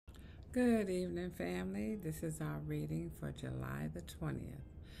Good evening, family. This is our reading for July the 20th,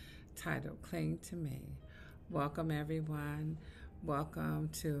 titled Cling to Me. Welcome, everyone. Welcome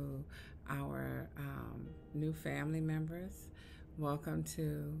to our new family members. Welcome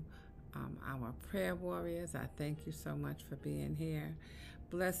to our prayer warriors. I thank you so much for being here.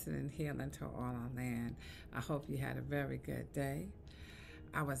 Blessing and healing to all our land. I hope you had a very good day.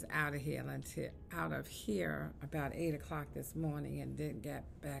 I was out of here about 8 o'clock this morning and didn't get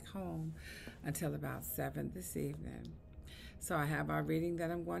back home until about 7 this evening. So I have our reading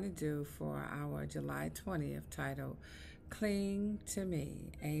that I'm going to do for our July 20th titled Cling to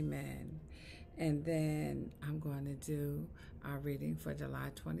Me, Amen. And then I'm going to do our reading for July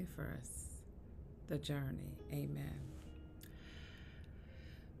 21st, The Journey, Amen.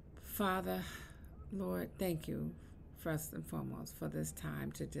 Father, Lord, thank you first and foremost for this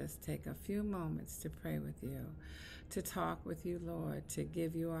time to just take a few moments to pray with you, to talk with you, Lord, to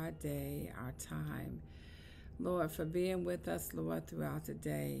give you our day, our time. Lord, for being with us, Lord, throughout the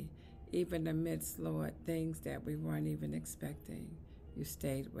day, even amidst, Lord, things that we weren't even expecting. You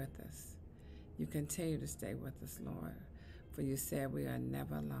stayed with us. You continue to stay with us, Lord, for you said we are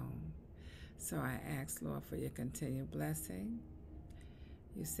never alone. So I ask, Lord, for your continued blessing.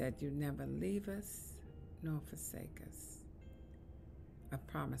 You said you never leave us nor forsake us. A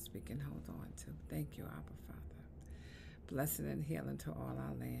promise we can hold on to. Thank you, Abba Father. Blessing and healing to all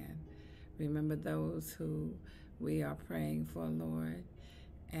our land. Remember those who we are praying for, Lord.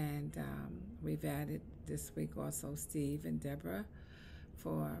 And we've added this week also Steve and Deborah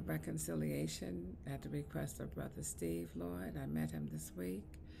for reconciliation at the request of Brother Steve, Lord. I met him this week.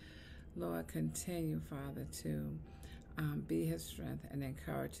 Lord, continue, Father, to be his strength and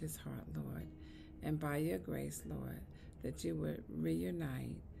encourage his heart, Lord. And by your grace, Lord, that you would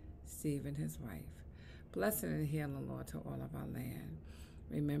reunite Steve and his wife. Blessing and healing, Lord, to all of our land.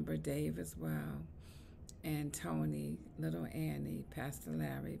 Remember Dave as well, and Tony, little Annie, Pastor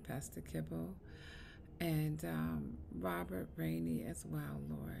Larry, Pastor Kibble, and Robert Rainey as well,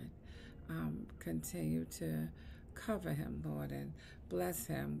 Lord. Continue to cover him, Lord, and bless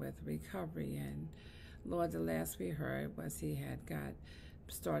him with recovery. And Lord, the last we heard was he had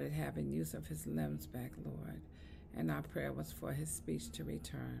started having use of his limbs back, Lord. And our prayer was for his speech to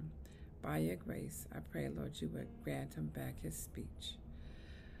return. By your grace, I pray, Lord, you would grant him back his speech.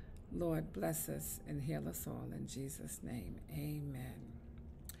 Lord, bless us and heal us all in Jesus' name. Amen.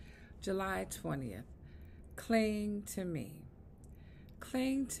 July 20th. Cling to me.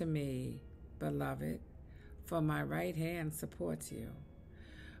 Cling to me, beloved, for my right hand supports you.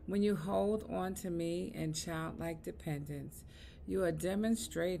 When you hold on to me in childlike dependence, you are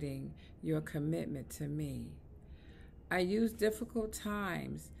demonstrating your commitment to me. I use difficult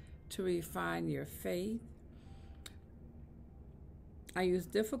times to refine your faith. I use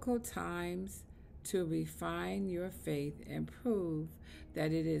difficult times to refine your faith and prove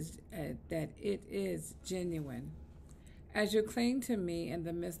that it is genuine. As you cling to me in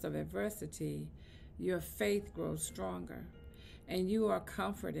the midst of adversity, your faith grows stronger, and you are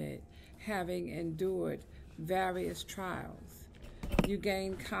comforted having endured various trials. You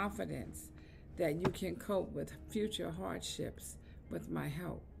gain confidence that you can cope with future hardships with my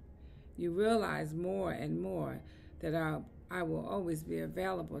help. You realize more and more that I will always be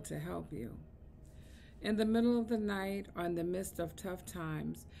available to help you. In the middle of the night or in the midst of tough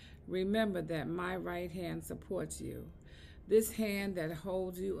times, remember that my right hand supports you. This hand that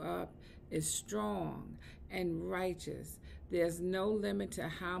holds you up is strong and righteous. There's no limit to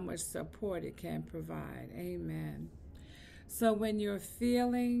how much support it can provide. Amen. So when you're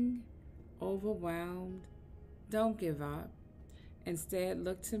feeling overwhelmed, don't give up. Instead,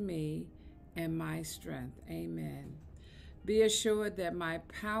 look to me and my strength. Amen. Be assured that my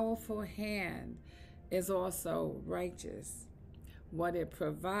powerful hand is also righteous. What it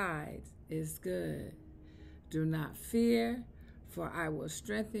provides is good. Do not fear, for I will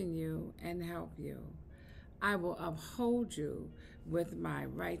strengthen you and help you. I will uphold you with my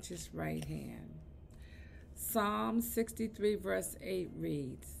righteous right hand. Psalm 63 verse 8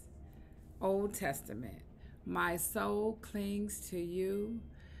 reads, Old Testament, my soul clings to you,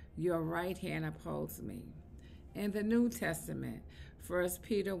 your right hand upholds me. In the New Testament, 1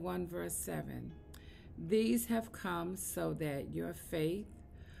 Peter 1 verse 7, these have come so that your faith,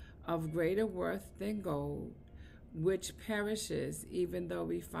 of greater worth than gold, which perishes even though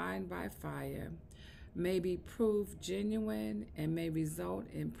refined by fire, may be proved genuine and may result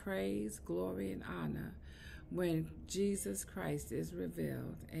in praise, glory, and honor when Jesus Christ is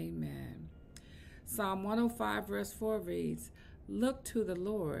revealed. Amen. Psalm 105 verse 4 reads, Look to the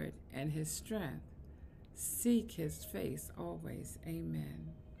Lord and his strength. Seek his face always. Amen.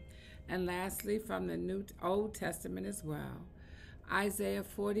 And lastly, from the Old Testament as well, Isaiah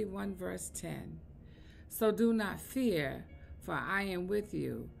 41 verse 10. So do not fear, for I am with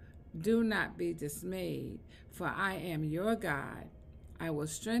you. Do not be dismayed, for I am your God. I will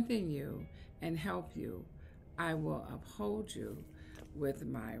strengthen you and help you. I will uphold you with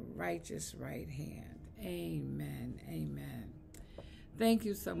my righteous right hand. Amen. Amen. Thank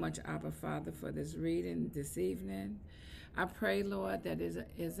you so much, Abba Father, for this reading this evening. I pray, Lord, that it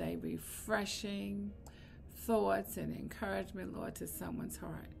is a refreshing thoughts and encouragement, Lord, to someone's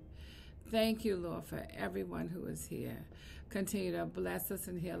heart. Thank you, Lord, for everyone who is here. Continue to bless us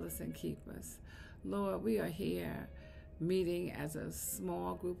and heal us and keep us. Lord, we are here meeting as a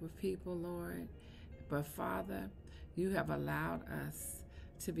small group of people, Lord. But Father, you have allowed us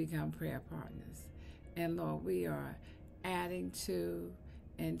to become prayer partners. And Lord, we are adding to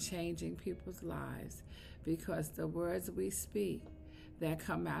and changing people's lives because the words we speak that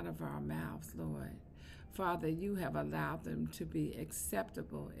come out of our mouths, Lord, Father, you have allowed them to be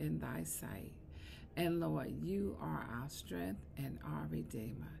acceptable in thy sight. And Lord, you are our strength and our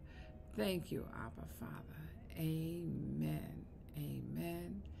Redeemer. Thank you, Abba Father. Amen.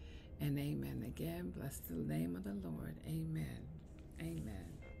 Amen. And amen again. Bless the name of the Lord. Amen. Amen.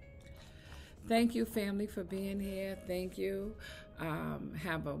 Thank you, family, for being here. Thank you.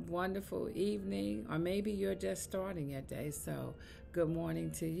 Have a wonderful evening, or maybe you're just starting your day, so good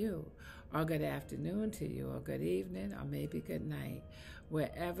morning to you, or good afternoon to you, or good evening, or maybe good night.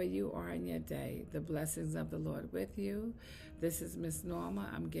 Wherever you are in your day, the blessings of the Lord with you. This is Miss Norma.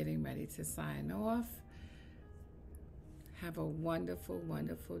 I'm getting ready to sign off. Have a wonderful,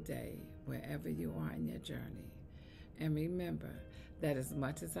 wonderful day wherever you are in your journey. And remember that as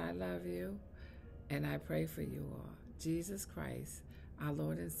much as I love you, and I pray for you all, Jesus Christ, our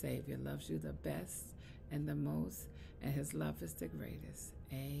Lord and Savior, loves you the best and the most, and his love is the greatest.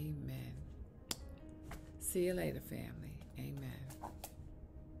 Amen. See you later, family. Amen.